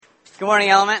Good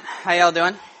morning, Element. How y'all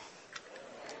doing?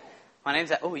 My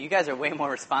name's... Oh, you guys are way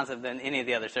more responsive than any of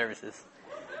the other services.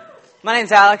 My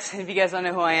name's Alex. If you guys don't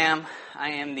know who I am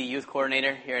the youth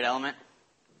coordinator here at Element.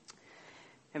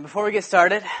 And before we get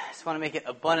started, I just want to make it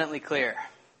abundantly clear.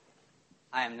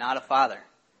 I am not a father.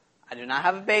 I do not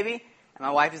have a baby, and my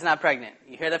wife is not pregnant.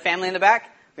 You hear the family in the back?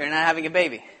 We're not having a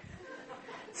baby.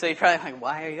 So you're probably like,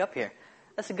 why are you up here?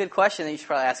 That's a good question that you should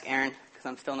probably ask Aaron, because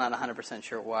I'm still not 100%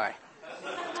 sure why.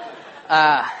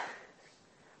 But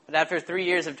after 3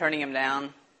 years of turning him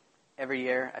down every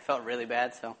year, I felt really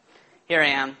bad, so here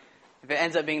I am. If it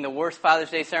ends up being the worst Father's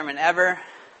Day sermon ever,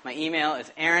 my email is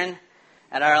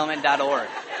aaron@ourelement.org.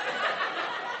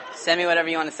 Send me whatever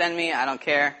you want to send me. I don't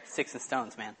care. Sticks and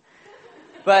stones, man.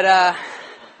 But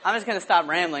I'm just going to stop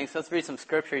rambling, so let's read some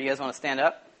scripture. You guys want to stand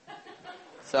up?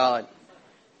 Solid.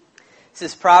 This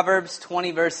is Proverbs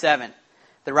 20, verse 7.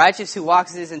 The righteous who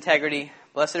walks in his integrity,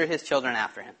 blessed are his children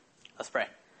after him. Let's pray.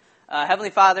 Heavenly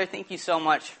Father, thank you so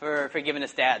much for giving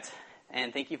us dads.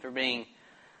 And thank you for being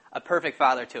a perfect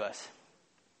father to us.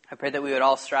 I pray that we would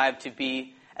all strive to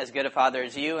be as good a father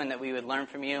as you, and that we would learn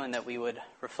from you, and that we would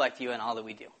reflect you in all that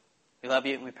we do. We love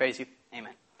you and we praise you.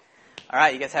 Amen. All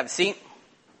right, you guys have a seat.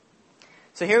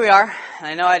 So here we are. And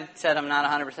I know I said I'm not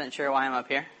 100% sure why I'm up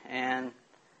here.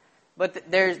 But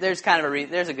there's kind of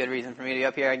there's a good reason for me to be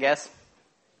up here, I guess.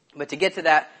 But to get to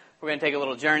that, we're going to take a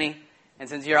little journey. And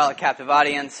since you're all a captive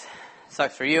audience,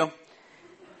 sucks for you.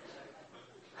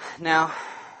 Now,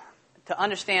 to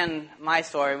understand my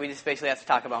story, we just basically have to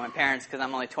talk about my parents, because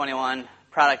I'm only 21,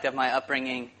 product of my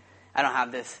upbringing. I don't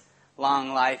have this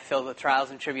long life filled with trials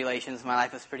and tribulations. My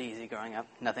life was pretty easy growing up.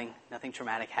 Nothing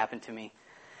traumatic happened to me.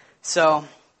 So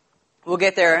we'll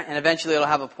get there, and eventually it'll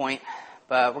have a point.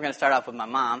 But we're going to start off with my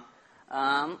mom.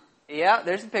 Yeah,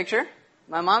 there's a picture.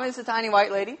 My mom is a tiny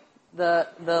white lady. The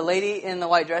lady in the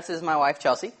white dress is my wife,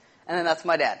 Chelsea. And then that's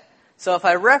my dad. So if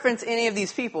I reference any of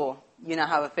these people, you now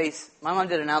have a face. My mom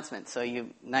did an announcement, so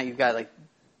now you've got like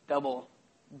double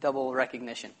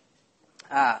recognition.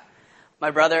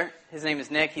 My brother, his name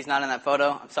is Nick. He's not in that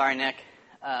photo. I'm sorry, Nick.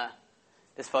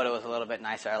 This photo was a little bit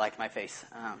nicer. I liked my face.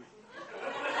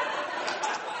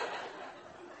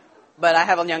 But I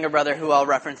have a younger brother who I'll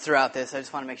reference throughout this. I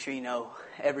just want to make sure you know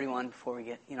everyone before we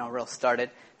get, real started.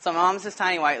 So my mom's this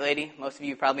tiny white lady. Most of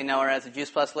you probably know her as a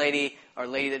Juice Plus lady, or a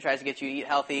lady that tries to get you to eat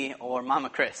healthy, or Mama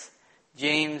Chris.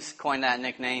 James coined that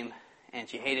nickname, and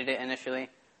she hated it initially,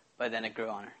 but then it grew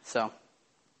on her. So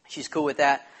she's cool with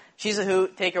that. She's a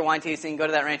hoot. Take her wine tasting. Go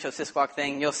to that Rancho Sisquoc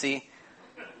thing. You'll see.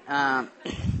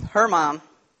 Her mom,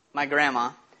 my grandma,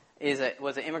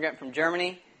 was an immigrant from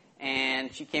Germany.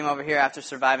 And she came over here after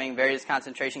surviving various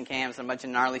concentration camps and a bunch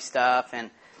of gnarly stuff, and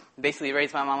basically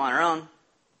raised my mom on her own,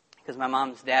 because my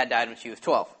mom's dad died when she was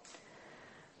 12.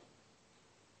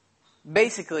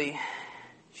 Basically,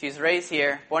 she was raised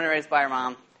here, born and raised by her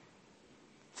mom,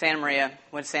 Santa Maria,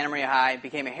 went to Santa Maria High,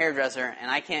 became a hairdresser, and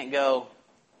I can't go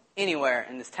anywhere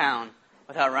in this town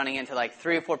without running into like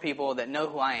 3 or 4 people that know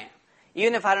who I am.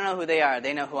 Even if I don't know who they are,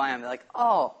 they know who I am. They're like,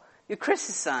 oh, you're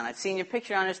Chris's son. I've seen your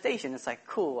picture on her station. It's like,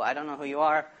 cool. I don't know who you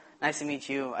are. Nice to meet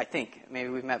you. I think. Maybe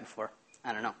we've met before.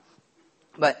 I don't know.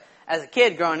 But as a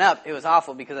kid growing up, it was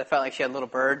awful because I felt like she had little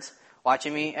birds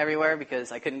watching me everywhere,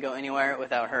 because I couldn't go anywhere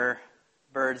without her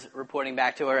birds reporting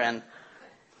back to her. And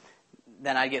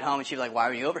then I'd get home and she'd be like, why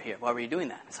were you over here? Why were you doing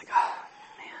that? It's like, oh,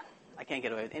 man, I can't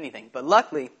get away with anything. But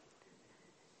luckily,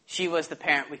 she was the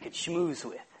parent we could schmooze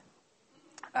with.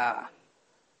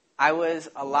 I was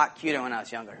a lot cuter when I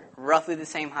was younger. Roughly the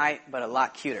same height, but a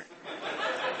lot cuter.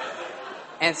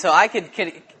 And so I could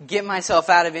get myself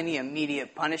out of any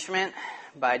immediate punishment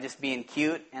by just being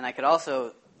cute, and I could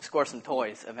also score some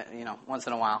toys, once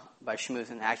in a while by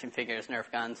schmoozing action figures,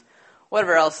 Nerf guns,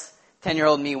 whatever else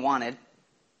 10-year-old me wanted.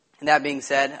 And that being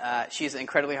said, she's an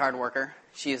incredibly hard worker.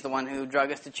 She is the one who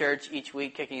drug us to church each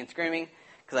week, kicking and screaming,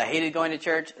 because I hated going to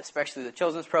church, especially the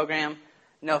children's program.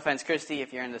 No offense, Christy,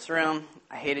 if you're in this room.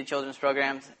 I hated children's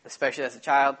programs, especially as a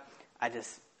child. I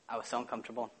was so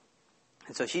uncomfortable.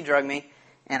 And so she drugged me,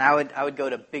 and I would go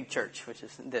to Big Church, which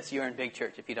is this. You're in Big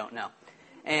Church if you don't know.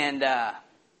 And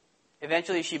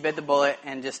eventually she bit the bullet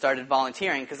and just started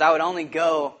volunteering, because I would only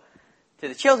go to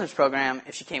the children's program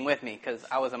if she came with me, because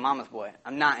I was a mama's boy.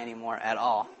 I'm not anymore at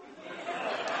all.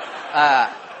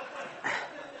 Laugh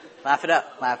it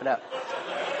up.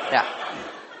 Yeah.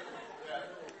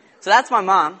 So that's my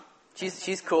mom.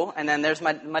 She's cool. And then there's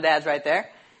my dad's right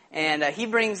there. And he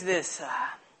brings this,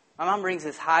 my mom brings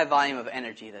this high volume of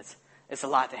energy it's a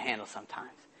lot to handle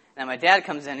sometimes. And my dad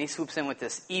comes in, he swoops in with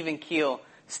this even keel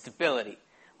stability,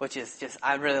 which is just,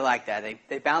 I really like that.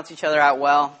 They balance each other out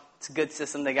well. It's a good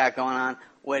system they got going on.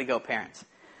 Way to go, parents.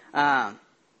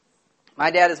 My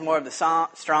dad is more of the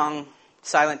strong,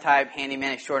 silent type,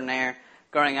 handyman extraordinaire.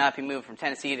 Growing up, he moved from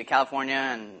Tennessee to California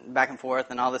and back and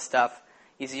forth and all this stuff.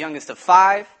 He's the youngest of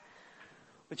 5,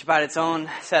 which brought its own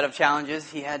set of challenges.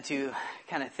 He had to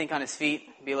kind of think on his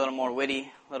feet, be a little more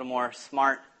witty, a little more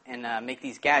smart, and make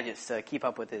these gadgets to keep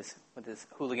up with his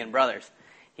hooligan brothers.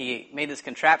 He made this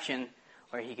contraption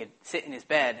where he could sit in his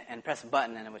bed and press a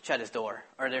button and it would shut his door,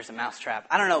 or there's a mouse trap.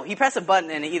 I don't know. He pressed a button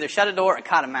and it either shut a door or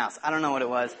caught a mouse. I don't know what it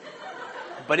was,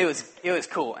 but it was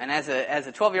cool. And as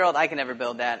a 12-year-old, I could never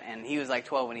build that, and he was like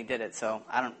 12 when he did it. So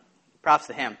props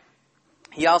to him.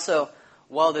 He also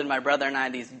welded my brother and I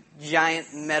these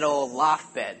giant metal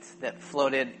loft beds that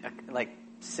floated like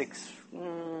 6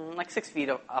 feet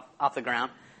off the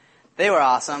ground. They were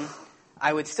awesome.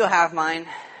 I would still have mine,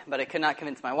 but I could not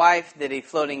convince my wife that a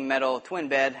floating metal twin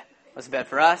bed was a bed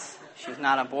for us. She was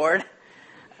not on board.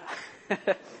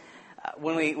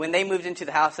 When they moved into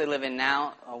the house they live in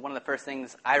now, one of the first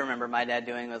things I remember my dad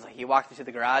doing was he walked into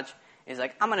the garage. He's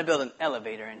like, "I'm going to build an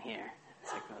elevator in here."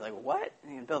 I was like, "What?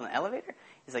 You're going to build an elevator?"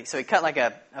 He's like, so he cut like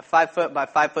a 5 foot by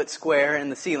 5 foot square in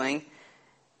the ceiling,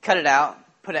 cut it out,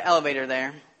 put an elevator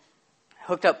there,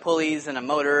 hooked up pulleys and a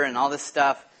motor and all this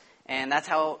stuff, and that's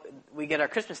how we get our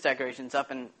Christmas decorations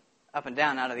up and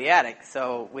down out of the attic.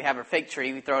 So we have our fake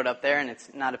tree, we throw it up there, and it's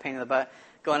not a pain in the butt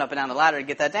going up and down the ladder to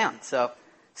get that down. So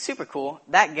super cool.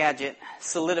 That gadget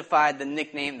solidified the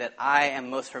nickname that I am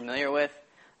most familiar with,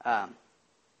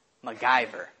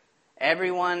 MacGyver.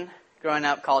 Everyone growing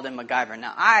up called him MacGyver.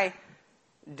 Now, I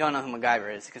don't know who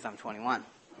MacGyver is because I'm 21.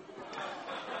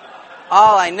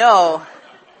 All I know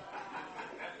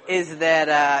is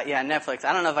that, Netflix.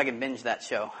 I don't know if I can binge that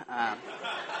show.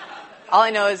 All I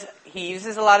know is he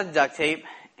uses a lot of duct tape,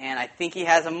 and I think he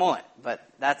has a mullet. But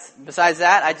besides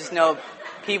that, I just know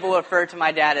people refer to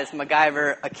my dad as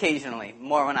MacGyver occasionally,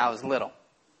 more when I was little.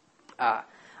 I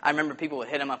remember people would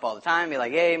hit him up all the time, be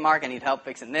like, "Hey, Mark, I need help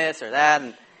fixing this or that,"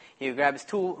 and he would grab his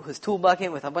tool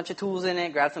bucket with a bunch of tools in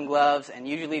it, grab some gloves, and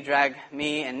usually drag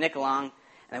me and Nick along, and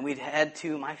then we'd head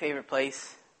to my favorite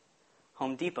place,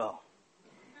 Home Depot.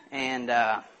 And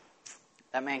that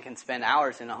man can spend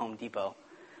hours in a Home Depot.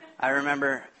 I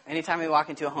remember anytime we walk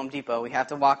into a Home Depot, we have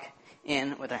to walk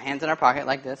in with our hands in our pocket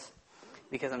like this,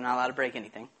 because I'm not allowed to break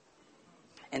anything.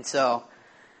 And so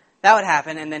that would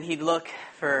happen, and then he'd look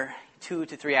for 2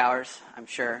 to 3 hours, I'm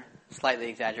sure, slightly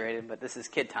exaggerated, but this is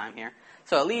kid time here.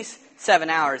 So at least 7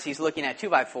 hours he's looking at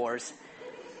 2x4s,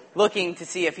 looking to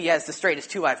see if he has the straightest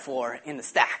 2x4 in the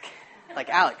stack. Like,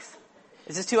 "Alex,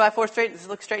 is this 2x4 straight? Does it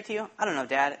look straight to you?" "I don't know,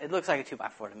 Dad. It looks like a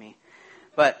 2x4 to me."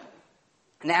 But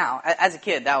now, as a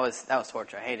kid, that was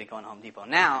torture. I hated going to Home Depot.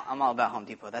 Now, I'm all about Home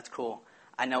Depot. That's cool.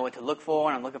 I know what to look for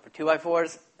when I'm looking for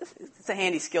 2x4s. It's a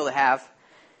handy skill to have,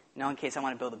 in case I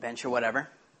want to build a bench or whatever.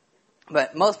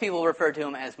 But most people refer to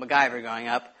him as MacGyver growing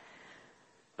up.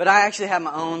 But I actually have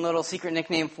my own little secret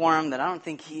nickname for him that I don't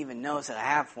think he even knows that I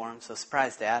have for him, so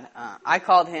surprise, Dad. I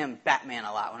called him Batman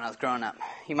a lot when I was growing up.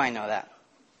 He might know that.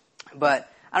 But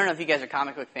I don't know if you guys are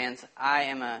comic book fans. I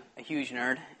am a huge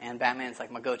nerd, and Batman's like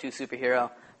my go-to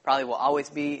superhero. Probably will always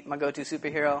be my go-to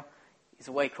superhero. He's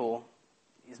way cool.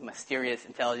 He's mysterious,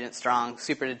 intelligent, strong,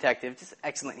 super detective, just an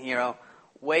excellent hero.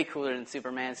 Way cooler than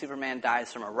Superman. Superman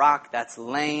dies from a rock. That's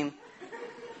lame.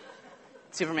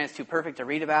 Superman's too perfect to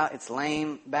read about. It's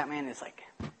lame. Batman is like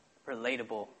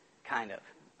relatable, kind of.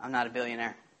 I'm not a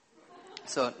billionaire,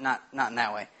 so not in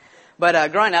that way. But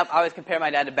growing up, I always compare my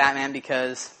dad to Batman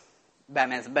because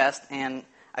Batman's the best, and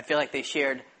I feel like they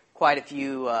shared quite a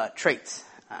few traits.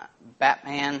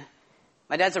 Batman,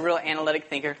 my dad's a real analytic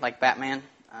thinker like Batman.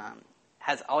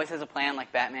 Always has a plan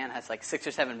like Batman. Has like 6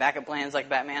 or 7 backup plans like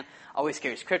Batman. Always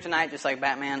carries kryptonite just like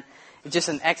Batman. He's just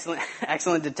an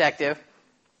excellent detective,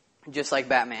 just like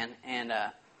Batman. And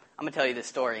I'm gonna tell you this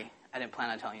story. I didn't plan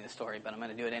on telling you the story, but I'm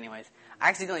gonna do it anyways. I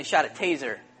accidentally shot a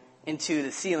taser into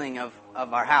the ceiling of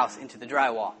our house, into the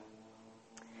drywall,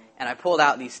 and I pulled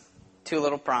out these 2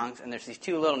 little prongs, and there's these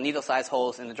 2 little needle-sized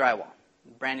holes in the drywall.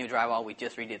 Brand new drywall. We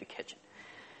just redid the kitchen.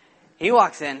 He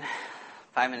walks in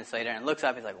 5 minutes later and looks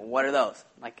up. He's like, "What are those?"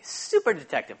 Like, super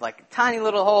detective, like tiny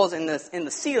little holes in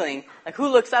the ceiling. Like, who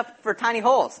looks up for tiny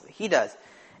holes? He does,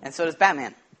 and so does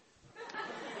Batman.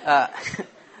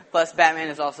 Plus, Batman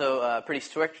is also pretty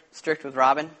strict with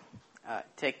Robin.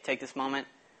 Take this moment,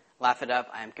 laugh it up.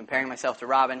 I am comparing myself to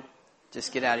Robin.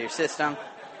 Just get out of your system.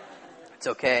 It's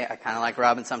okay. I kind of like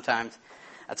Robin sometimes.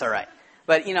 That's all right.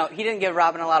 But, he didn't give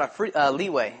Robin a lot of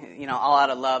leeway, all out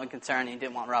of love and concern. He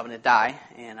didn't want Robin to die,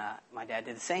 and my dad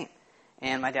did the same.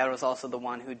 And my dad was also the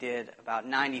one who did about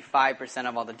 95%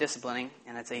 of all the disciplining,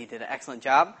 and I'd say he did an excellent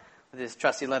job with his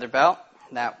trusty leather belt.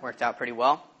 That worked out pretty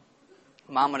well.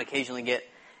 Mom would occasionally get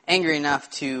angry enough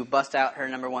to bust out her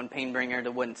number one pain bringer,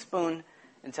 the wooden spoon,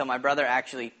 until my brother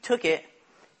actually took it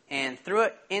and threw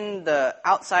it in the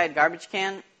outside garbage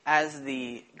can as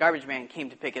the garbage man came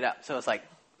to pick it up. So it's like,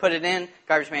 put it in,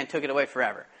 garbage man took it away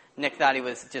forever. Nick thought he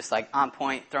was just like on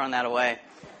point, throwing that away.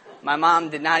 My mom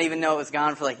did not even know it was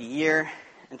gone for like a year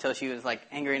until she was like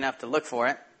angry enough to look for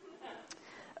it.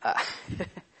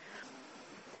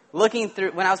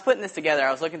 When I was putting this together,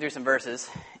 I was looking through some verses,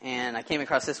 and I came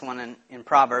across this one in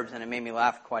Proverbs, and it made me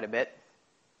laugh quite a bit.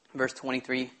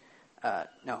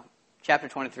 Chapter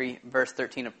 23, verse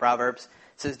 13 of Proverbs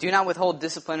says, "Do not withhold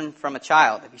discipline from a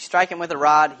child. If you strike him with a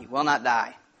rod, he will not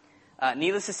die."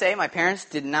 Needless to say, my parents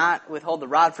did not withhold the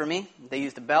rod from me. They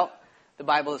used a belt. The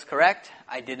Bible is correct.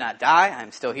 I did not die.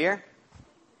 I'm still here.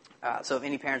 So if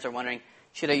any parents are wondering,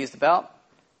 should I use the belt?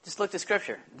 Just look to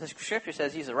Scripture. The Scripture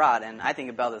says use a rod, and I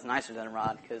think a belt is nicer than a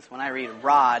rod, because when I read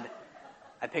rod,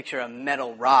 I picture a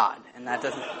metal rod, and that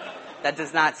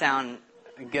does not sound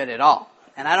good at all.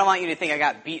 And I don't want you to think I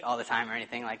got beat all the time or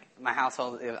anything. Like my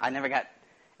household, it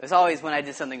was always when I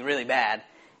did something really bad,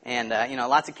 and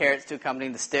lots of carrots to accompany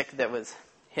the stick that was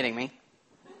hitting me.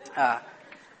 I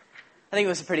think it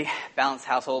was a pretty balanced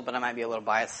household, but I might be a little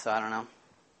biased, so I don't know.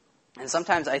 And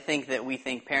sometimes I think that we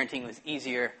think parenting was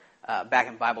easier back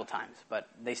in Bible times, but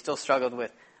they still struggled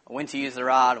with when to use the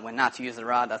rod, when not to use the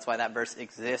rod. That's why that verse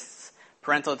exists.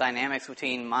 Parental dynamics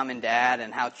between mom and dad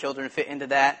and how children fit into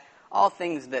that, all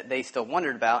things that they still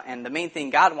wondered about. And the main thing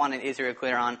God wanted Israel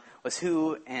clear on was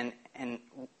who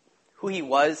he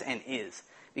was and is,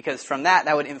 because from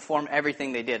that would inform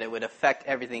everything they did. It would affect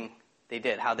everything they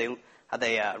did, how they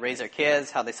raised their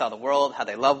kids, how they saw the world, how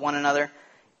they loved one another.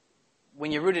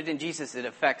 When you're rooted in Jesus, it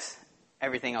affects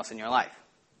everything else in your life.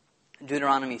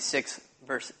 Deuteronomy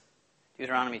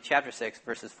chapter 6,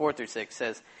 verses 4 through 6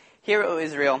 says, "Hear, O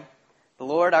Israel, the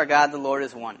Lord our God, the Lord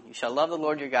is one. You shall love the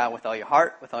Lord your God with all your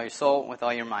heart, with all your soul, with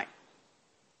all your might.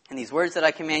 And these words that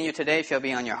I command you today shall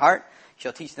be on your heart. You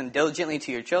shall teach them diligently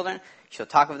to your children. You shall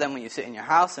talk of them when you sit in your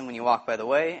house, and when you walk by the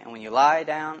way, and when you lie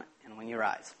down, and when you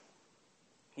rise.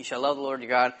 You shall love the Lord your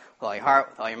God with all your heart,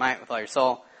 with all your might, with all your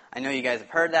soul." I know you guys have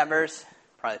heard that verse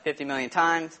probably 50 million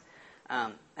times.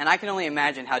 And I can only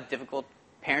imagine how difficult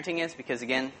parenting is because,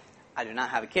 again, I do not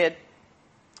have a kid.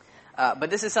 But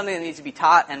this is something that needs to be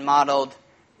taught and modeled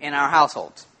in our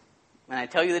households. And I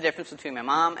tell you the difference between my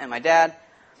mom and my dad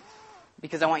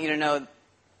because I want you to know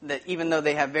that even though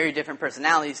they have very different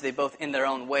personalities, they both, in their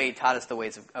own way, taught us the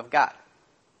ways of God.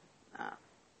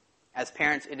 As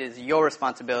parents, it is your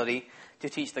responsibility to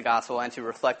teach the gospel and to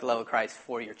reflect the love of Christ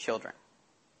for your children.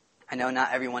 I know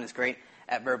not everyone is great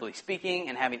at verbally speaking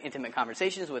and having intimate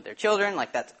conversations with their children.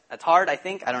 Like that's hard, I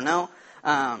think. I don't know.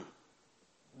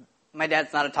 My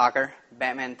dad's not a talker.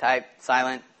 Batman type,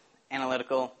 silent,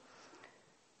 analytical,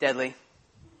 deadly.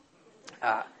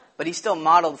 But he still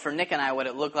modeled for Nick and I what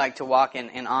it looked like to walk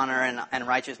in honor and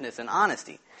righteousness and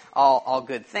honesty. All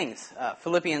good things.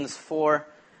 Philippians 4,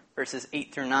 verses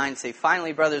 8 through 9 say,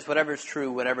 "Finally, brothers, whatever is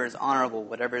true, whatever is honorable,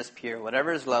 whatever is pure,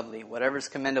 whatever is lovely, whatever is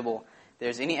commendable, if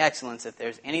there's any excellence, if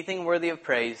there's anything worthy of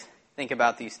praise, think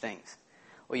about these things.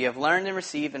 What you have learned and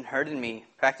received and heard in me,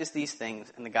 practice these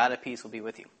things, and the God of peace will be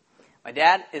with you." My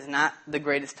dad is not the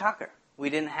greatest talker.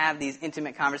 We didn't have these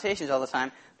intimate conversations all the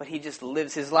time, but he just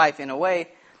lives his life in a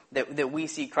way that we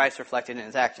see Christ reflected in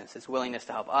his actions. His willingness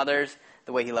to help others,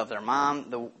 the way he loves our mom,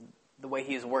 the way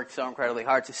he has worked so incredibly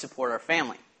hard to support our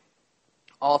family.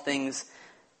 All things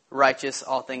righteous,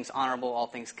 all things honorable, all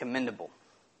things commendable.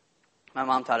 My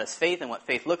mom taught us faith and what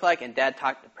faith looked like, and Dad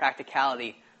taught the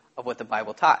practicality of what the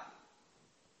Bible taught.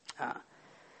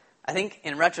 I think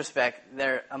in retrospect,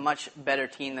 they're a much better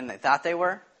team than they thought they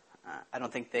were. I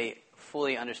don't think they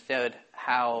fully understood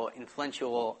how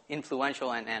influential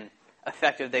and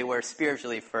effective they were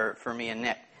spiritually for me and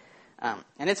Nick.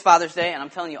 And it's Father's Day, and I'm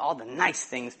telling you all the nice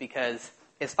things because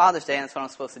it's Father's Day and that's what I'm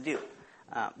supposed to do.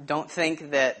 Don't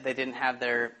think that they didn't have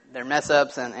their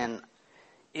mess-ups and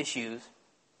issues.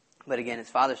 But again, it's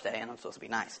Father's Day and I'm supposed to be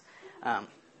nice.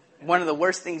 One of the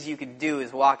worst things you could do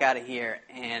is walk out of here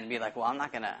and be like, well, I'm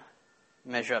not going to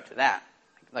measure up to that.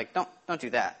 Like, don't do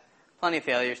that. Plenty of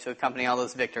failures to accompany all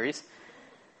those victories.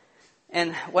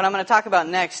 And what I'm going to talk about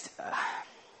next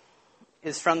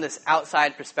is from this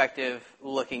outside perspective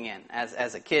looking in.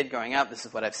 As a kid growing up, this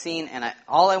is what I've seen. And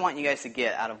all I want you guys to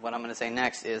get out of what I'm going to say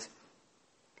next is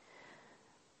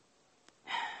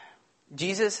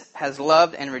Jesus has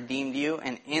loved and redeemed you,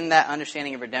 and in that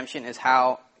understanding of redemption is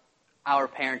how our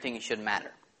parenting should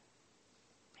matter.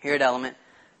 Here at Element,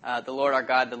 the Lord our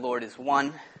God, the Lord is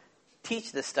one.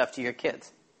 Teach this stuff to your kids.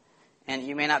 And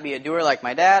you may not be a doer like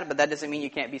my dad, but that doesn't mean you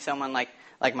can't be someone like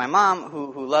like my mom,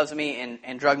 who loves me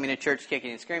and drug me to church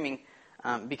kicking and screaming,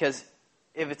 because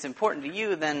if it's important to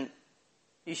you, then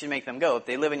you should make them go. If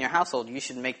they live in your household, you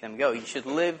should make them go. You should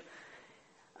live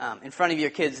in front of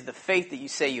your kids the faith that you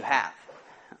say you have.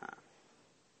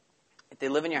 If they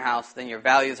live in your house, then your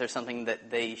values are something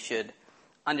that they should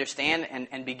understand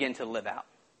and begin to live out.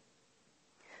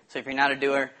 So if you're not a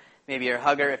doer, maybe you're a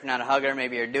hugger. If you're not a hugger,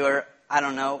 maybe you're a doer. I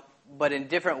don't know. But in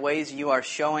different ways, you are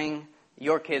showing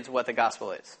your kids what the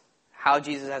gospel is, how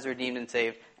Jesus has redeemed and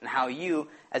saved, and how you,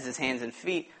 as his hands and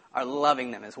feet, are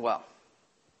loving them as well.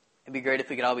 It'd be great if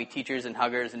we could all be teachers and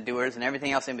huggers and doers and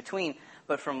everything else in between.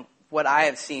 But from what I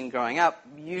have seen growing up,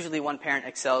 usually one parent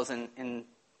excels in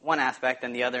one aspect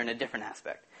and the other in a different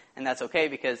aspect. And that's okay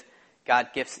because God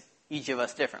gifts each of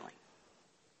us differently.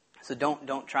 So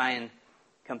don't try and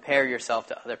compare yourself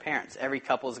to other parents. Every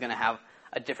couple is going to have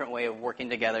a different way of working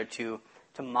together to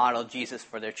model Jesus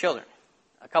for their children.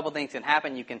 A couple things can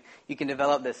happen. You can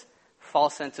develop this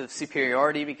false sense of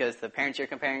superiority because the parents you're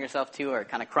comparing yourself to are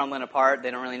kind of crumbling apart. They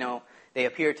don't really know. They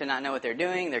appear to not know what they're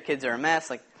doing. Their kids are a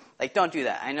mess. Like don't do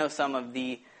that. I know some of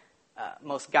the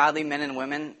most godly men and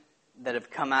women that have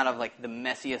come out of like the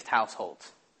messiest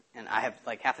households. And I have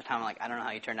like half the time I'm like, I don't know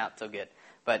how you turned out so good,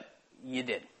 but you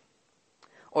did.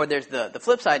 Or there's the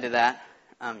flip side to that.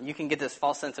 You can get this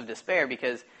false sense of despair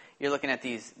because you're looking at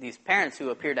these parents who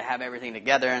appear to have everything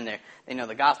together and they know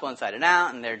the gospel inside and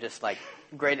out and they're just like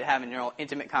great at having real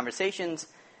intimate conversations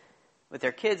with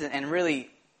their kids and really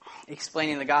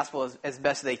explaining the gospel as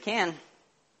best they can.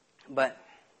 But,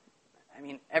 I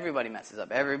mean, everybody messes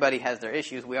up. Everybody has their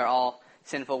issues. We are all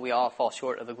sinful. We all fall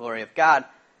short of the glory of God.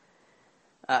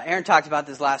 Aaron talked about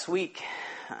this last week.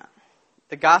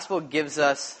 The gospel gives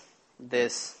us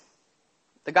this.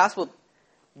 The gospel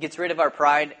gets rid of our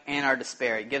pride and our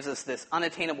despair. It gives us this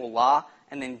unattainable law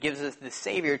and then gives us the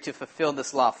Savior to fulfill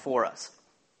this law for us.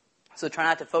 So try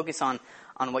not to focus on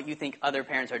what you think other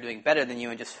parents are doing better than you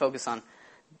and just focus on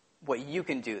what you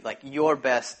can do, like your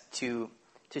best to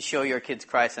show your kids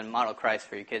Christ and model Christ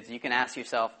for your kids. You can ask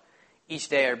yourself each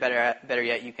day, or better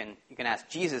yet, you can ask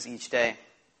Jesus each day,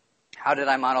 how did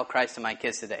I model Christ to my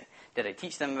kids today? Did I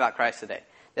teach them about Christ today?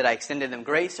 Did I extend to them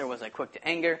grace, or was I quick to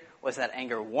anger? Was that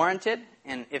anger warranted?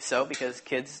 And if so, because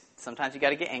kids, sometimes you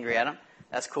got to get angry at them.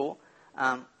 That's cool.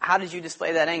 How did you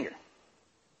display that anger?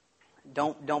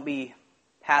 Don't be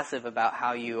passive about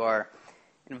how you are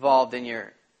involved in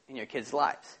your kids'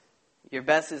 lives. Your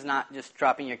best is not just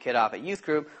dropping your kid off at youth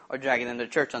group or dragging them to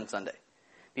church on Sunday.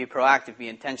 Be proactive, be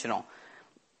intentional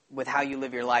with how you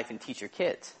live your life and teach your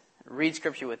kids. Read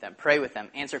Scripture with them, pray with them,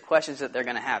 answer questions that they're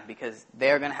going to have because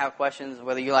they're going to have questions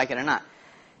whether you like it or not.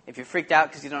 If you're freaked out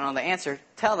because you don't know the answer,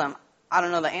 tell them, I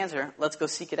don't know the answer, let's go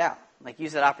seek it out. Like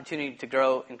use that opportunity to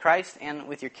grow in Christ and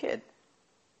with your kid.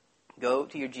 Go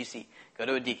to your GC, go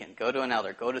to a deacon, go to an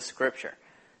elder, go to Scripture,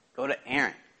 go to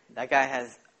Aaron. That guy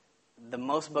has the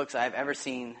most books I've ever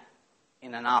seen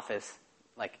in an office.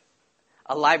 Like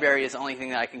a library is the only thing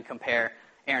that I can compare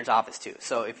Aaron's office to.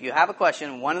 So if you have a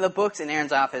question, one of the books in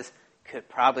Aaron's office could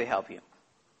probably help you.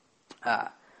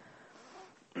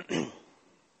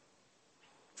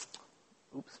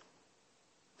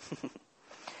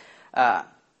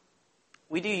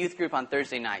 We do youth group on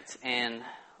Thursday nights, and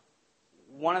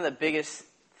one of the biggest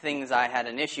things I had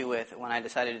an issue with when I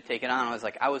decided to take it on was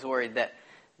like I was worried that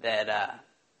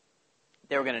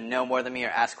they were going to know more than me or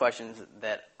ask questions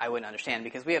that I wouldn't understand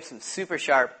because we have some super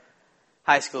sharp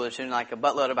high schoolers who know like a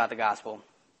buttload about the gospel.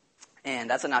 And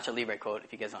that's a Nacho Libre quote,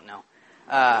 if you guys don't know.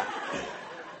 I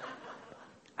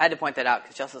had to point that out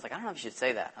because Chelsea was like, I don't know if you should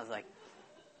say that. I was like,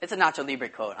 it's a Nacho Libre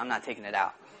quote. I'm not taking it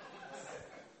out.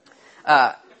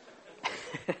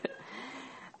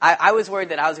 I was worried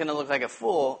that I was going to look like a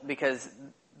fool because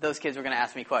those kids were going to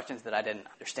ask me questions that I didn't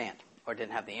understand or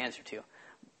didn't have the answer to.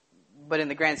 But in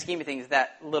the grand scheme of things,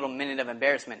 that little minute of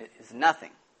embarrassment is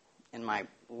nothing in my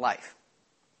life.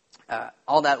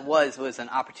 All that was an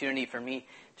opportunity for me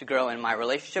to grow in my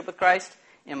relationship with Christ,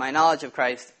 in my knowledge of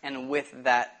Christ, and with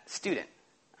that student.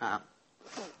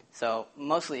 So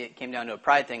mostly it came down to a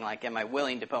pride thing, like am I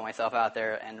willing to put myself out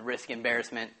there and risk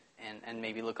embarrassment and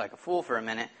maybe look like a fool for a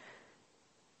minute?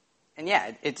 And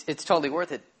yeah, it's totally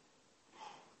worth it.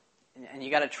 And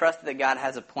you got to trust that God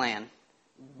has a plan,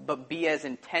 but be as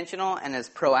intentional and as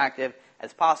proactive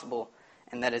as possible,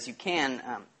 and that as you can,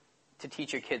 to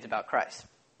teach your kids about Christ.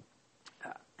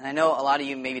 And I know a lot of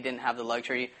you maybe didn't have the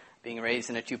luxury of being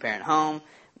raised in a two-parent home.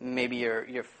 Maybe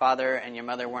your father and your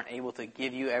mother weren't able to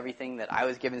give you everything that I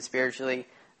was given spiritually.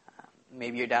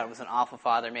 Maybe your dad was an awful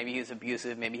father. Maybe he was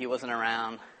abusive. Maybe he wasn't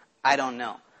around. I don't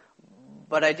know.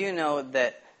 But I do know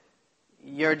that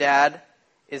your dad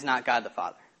is not God the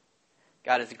Father.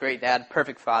 God is a great dad,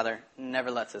 perfect father, never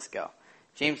lets us go.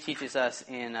 James teaches us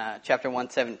in chapter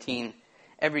 1:17,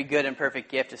 every good and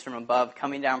perfect gift is from above,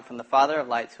 coming down from the Father of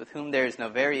lights, with whom there is no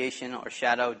variation or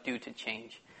shadow due to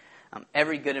change.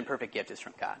 Every good and perfect gift is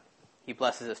from God. He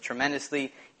blesses us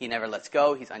tremendously. He never lets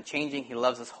go. He's unchanging. He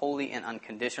loves us wholly and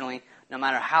unconditionally. No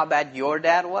matter how bad your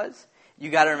dad was, you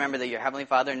got to remember that your Heavenly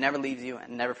Father never leaves you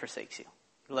and never forsakes you.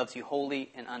 He loves you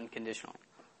wholly and unconditionally.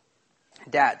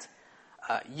 Dads,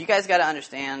 you guys got to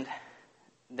understand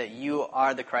that you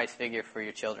are the Christ figure for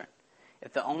your children.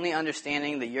 If the only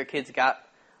understanding that your kids got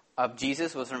of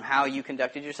Jesus was from how you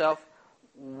conducted yourself,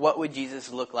 what would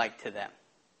Jesus look like to them?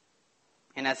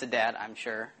 And as a dad, I'm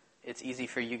sure it's easy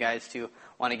for you guys to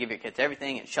want to give your kids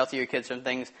everything and shelter your kids from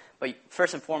things. But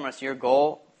first and foremost, your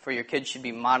goal for your kids should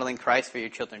be modeling Christ for your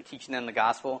children, teaching them the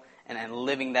gospel, and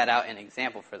living that out in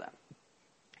example for them.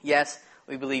 Yes,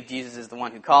 we believe Jesus is the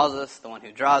one who calls us, the one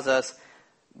who draws us,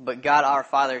 but God our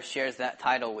Father shares that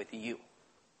title with you.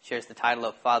 Shares the title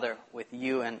of Father with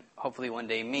you and hopefully one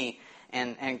day me.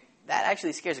 And that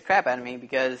actually scares the crap out of me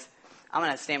because I'm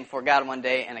going to stand before God one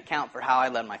day and account for how I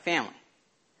led my family.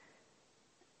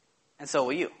 And so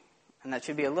will you. And that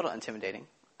should be a little intimidating,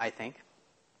 I think.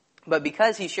 But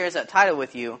because he shares that title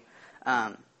with you,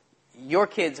 your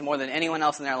kids, more than anyone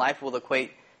else in their life, will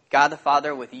equate God the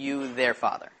Father with you, their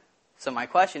father. So my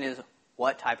question is,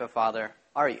 what type of father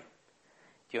are you?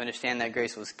 Do you understand that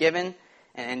grace was given?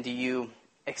 And do you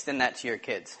extend that to your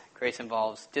kids? Grace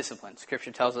involves discipline.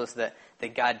 Scripture tells us that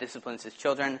God disciplines his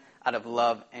children out of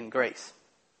love and grace.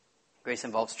 Grace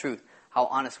involves truth. How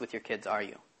honest with your kids are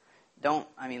you?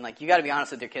 You got to be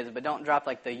honest with your kids, but don't drop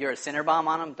the you're a sinner bomb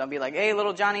on them. Don't be like, hey,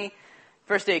 little Johnny,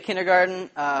 first day of kindergarten,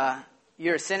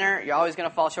 you're a sinner. You're always going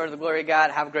to fall short of the glory of God.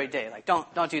 Have a great day.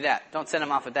 Don't do that. Don't send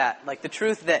them off with that. The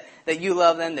truth that you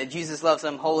love them, that Jesus loves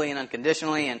them wholly and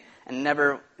unconditionally and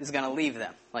never is going to leave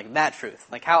them. That truth.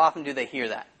 How often do they hear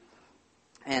that?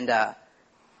 And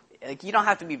you don't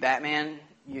have to be Batman.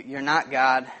 You're not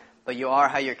God, but you are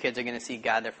how your kids are going to see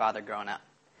God, their Father, growing up.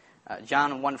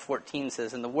 John 1:14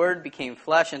 says, and the Word became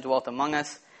flesh and dwelt among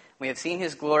us. We have seen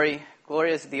his glory.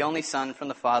 Glory is the only Son from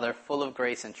the Father, full of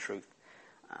grace and truth.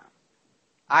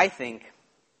 I think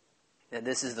that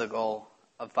this is the goal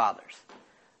of fathers,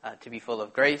 to be full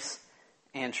of grace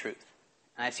and truth.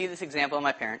 And I see this example in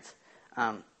my parents.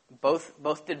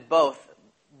 Both did both,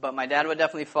 but my dad would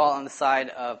definitely fall on the side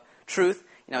of truth,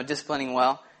 disciplining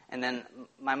well, and then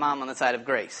my mom on the side of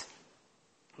grace.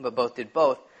 But both did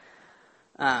both.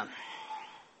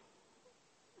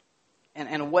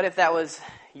 And what if that was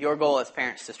your goal as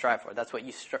parents to strive for? That's what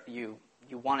you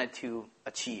wanted to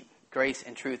achieve. Grace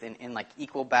and truth in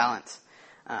equal balance.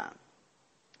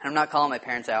 I'm not calling my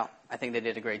parents out. I think they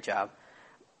did a great job.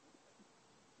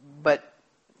 But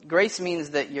grace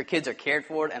means that your kids are cared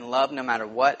for and loved no matter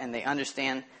what, and they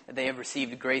understand that they have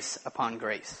received grace upon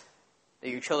grace. That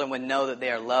your children would know that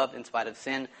they are loved in spite of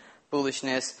sin,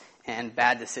 foolishness, and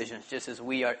bad decisions, just as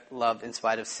we are loved in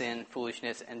spite of sin,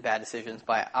 foolishness, and bad decisions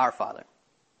by our Father.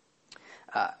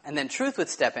 And then truth would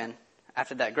step in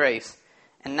after that grace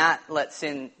and not let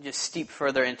sin just steep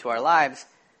further into our lives,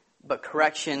 but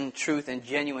correction, truth, and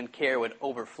genuine care would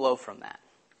overflow from that.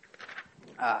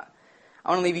 I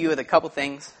want to leave you with a couple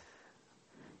things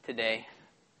today.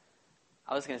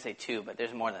 I was going to say two, but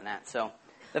there's more than that. So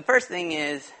the first thing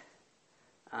is,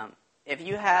 if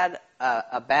you had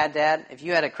a bad dad, if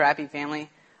you had a crappy family,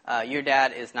 your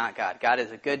dad is not God. God is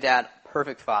a good dad,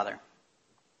 perfect father.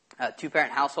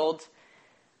 Two-parent households,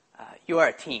 you are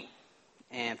a team.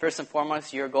 And first and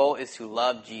foremost, your goal is to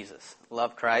love Jesus,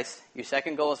 love Christ. Your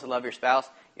second goal is to love your spouse.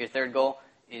 Your third goal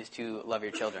is to love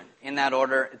your children. In that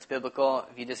order, it's biblical.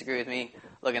 If you disagree with me,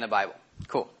 look in the Bible.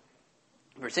 Cool.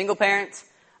 For single parents,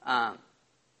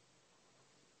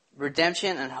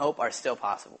 redemption and hope are still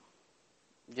possible.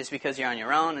 Just because you're on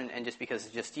your own and just because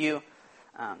it's just you,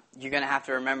 you're going to have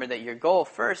to remember that your goal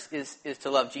first is to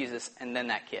love Jesus and then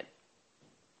that kid.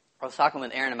 I was talking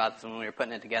with Aaron about this when we were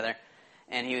putting it together,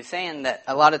 and he was saying that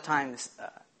a lot of times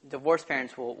divorced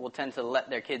parents will tend to let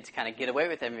their kids kind of get away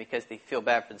with it because they feel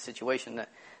bad for the situation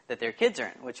that their kids are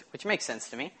in, which makes sense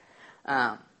to me.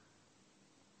 But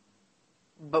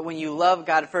when you love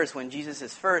God first, when Jesus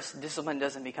is first, discipline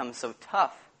doesn't become so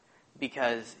tough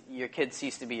because your kids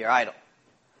cease to be your idol.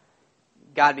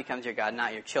 God becomes your God,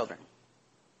 not your children.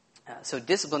 So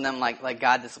discipline them like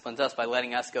God disciplines us by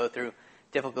letting us go through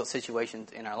difficult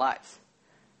situations in our lives.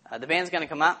 The band's going to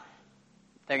come up.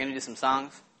 They're going to do some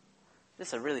songs. This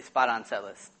is a really spot-on set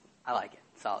list. I like it.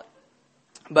 Solid.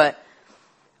 But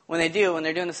when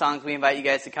they're doing the songs, we invite you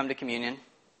guys to come to communion.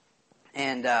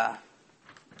 And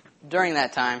during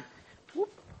that time,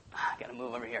 I got to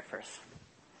move over here first.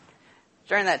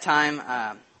 during that time,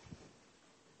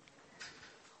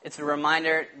 it's a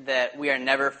reminder that we are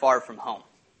never far from home.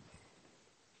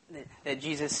 That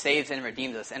Jesus saves and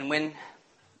redeems us. And when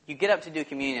you get up to do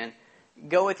communion,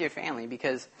 go with your family,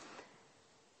 because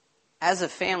as a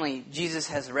family, Jesus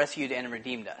has rescued and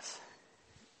redeemed us.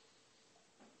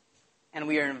 And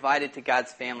we are invited to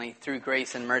God's family through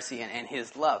grace and mercy and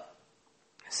His love.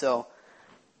 So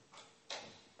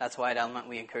that's why at Element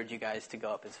we encourage you guys to go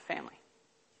up as a family.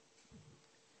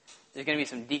 There's going to be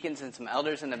some deacons and some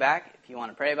elders in the back. If you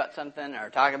want to pray about something or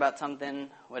talk about something,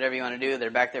 whatever you want to do, they're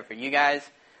back there for you guys.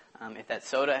 If that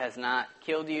soda has not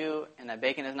killed you and that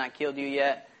bacon has not killed you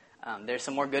yet, there's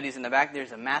some more goodies in the back.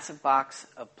 There's a massive box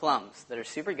of plums that are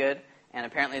super good, and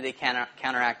apparently they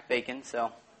counteract bacon,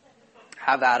 so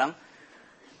have at them.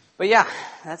 But yeah,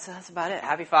 that's about it.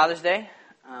 Happy Father's Day.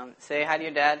 Say hi to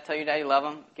your dad. Tell your dad you love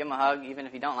him. Give him a hug, even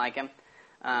if you don't like him.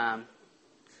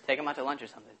 Take him out to lunch or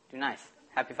something. Do nice.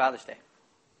 Happy Father's Day.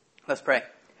 Let's pray.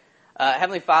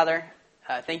 Heavenly Father,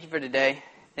 thank you for today.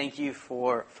 Thank you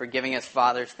for giving us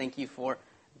fathers. Thank you for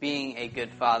being a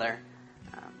good father.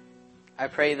 I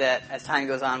pray that as time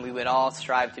goes on, we would all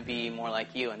strive to be more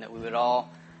like you, and that we would all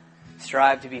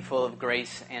strive to be full of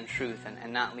grace and truth,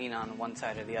 and not lean on one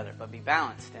side or the other, but be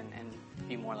balanced and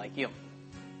be more like you.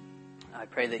 I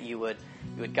pray that you would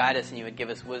guide us and you would give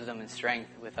us wisdom and strength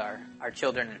with our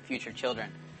children and future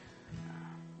children.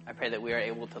 I pray that we are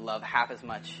able to love half as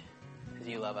much as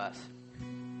you love us.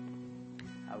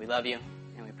 We love you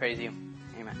and we praise you.